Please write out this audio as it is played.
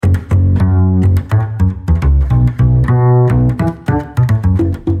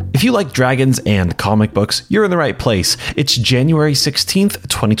you like dragons and comic books, you're in the right place. It's January 16th,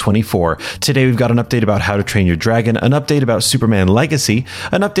 2024. Today we've got an update about How to Train Your Dragon, an update about Superman Legacy,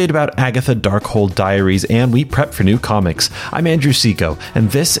 an update about Agatha Darkhold Diaries, and we prep for new comics. I'm Andrew Seco,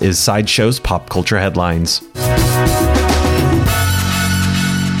 and this is Sideshow's Pop Culture Headlines.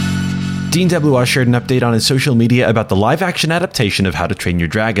 Dean DeBlois shared an update on his social media about the live-action adaptation of How to Train Your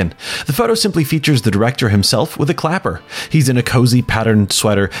Dragon. The photo simply features the director himself with a clapper. He's in a cozy patterned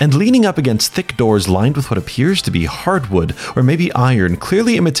sweater and leaning up against thick doors lined with what appears to be hardwood or maybe iron,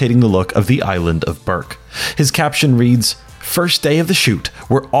 clearly imitating the look of the island of Berk. His caption reads, "First day of the shoot.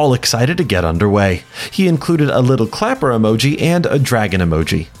 We're all excited to get underway." He included a little clapper emoji and a dragon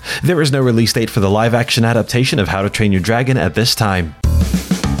emoji. There is no release date for the live-action adaptation of How to Train Your Dragon at this time.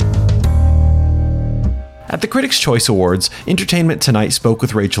 At the Critics' Choice Awards, Entertainment Tonight spoke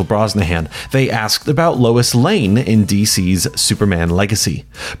with Rachel Brosnahan. They asked about Lois Lane in DC's Superman Legacy.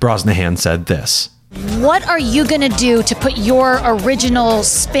 Brosnahan said this. What are you going to do to put your original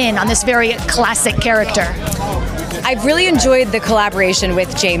spin on this very classic character? I've really enjoyed the collaboration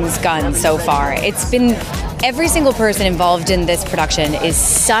with James Gunn so far. It's been every single person involved in this production is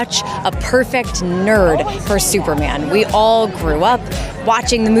such a perfect nerd for Superman. We all grew up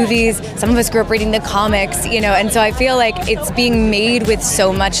watching the movies. Some of us grew up reading the comics, and so I feel like it's being made with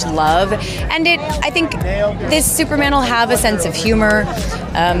so much love. And I think this Superman will have a sense of humor.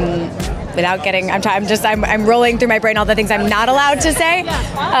 Without getting, I'm rolling through my brain all the things I'm not allowed to say.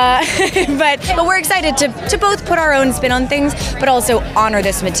 But we're excited to both put our own spin on things, but also honor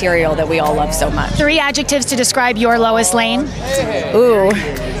this material that we all love so much. 3 adjectives to describe your Lois Lane. Ooh,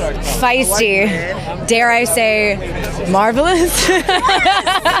 feisty. Dare I say, marvelous?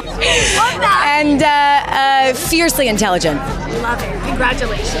 And fiercely intelligent. Love it.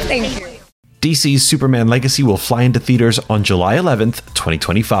 Congratulations. Thank you. DC's Superman Legacy will fly into theaters on July 11th,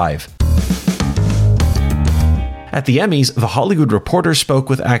 2025. At the Emmys, The Hollywood Reporter spoke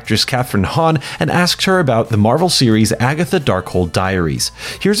with actress Kathryn Hahn and asked her about the Marvel series Agatha Darkhold Diaries.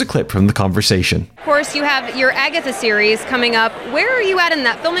 Here's a clip from the conversation. Of course, you have your Agatha series coming up. Where are you at in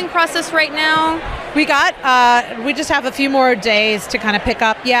that filming process right now? We just have a few more days to kind of pick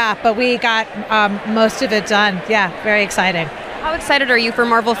up. Yeah, but we got most of it done. Yeah, very exciting. How excited are you for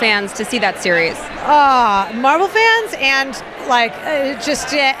Marvel fans to see that series? Marvel fans and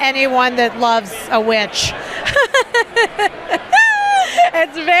just anyone that loves a witch. I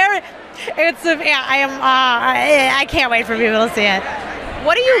can't wait for people to see it.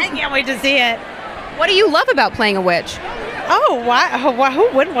 I can't wait to see it. What do you love about playing a witch? Oh,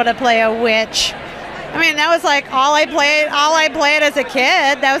 who wouldn't want to play a witch? I mean, that was all I played as a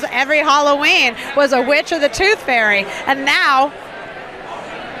kid. That was every Halloween was a witch or the Tooth Fairy. And now,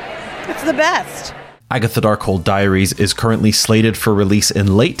 it's the best. Agatha Darkhold Diaries is currently slated for release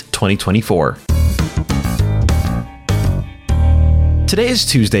in late 2024. Today is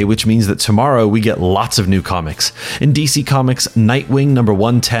Tuesday, which means that tomorrow we get lots of new comics. In DC Comics Nightwing number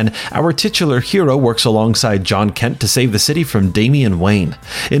 110, our titular hero works alongside John Kent to save the city from Damian Wayne.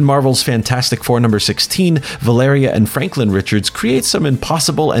 In Marvel's Fantastic Four number 16, Valeria and Franklin Richards create some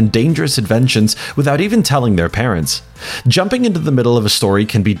impossible and dangerous inventions without even telling their parents. Jumping into the middle of a story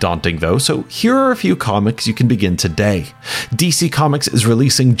can be daunting though, so here are a few comics you can begin today. DC Comics is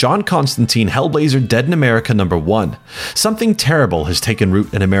releasing John Constantine Hellblazer Dead in America number 1. Something terrible has taken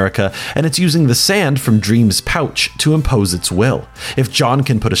root in America, and it's using the sand from Dream's pouch to impose its will. If John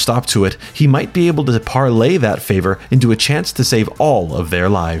can put a stop to it, he might be able to parlay that favor into a chance to save all of their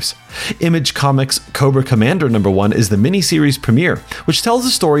lives. Image Comics Cobra Commander number 1 is the miniseries premiere, which tells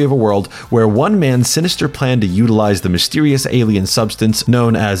the story of a world where one man's sinister plan to utilize the mysterious alien substance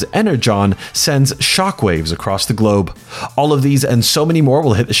known as Energon sends shockwaves across the globe. All of these and so many more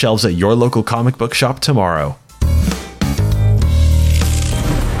will hit the shelves at your local comic book shop tomorrow.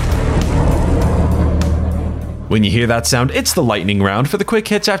 When you hear that sound, it's the lightning round for the quick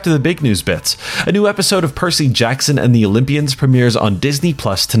hits after the big news bits. A new episode of Percy Jackson and the Olympians premieres on Disney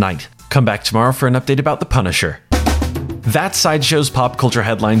Plus tonight. Come back tomorrow for an update about The Punisher. That's Sideshow's Pop Culture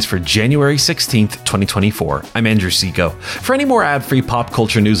Headlines for January 16th, 2024. I'm Andrew Seco. For any more ad-free pop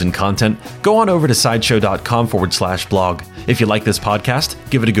culture news and content, go on over to sideshow.com/blog. If you like this podcast,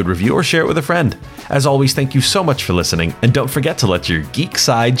 give it a good review or share it with a friend. As always, thank you so much for listening, and don't forget to let your geek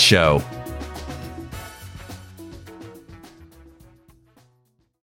side show.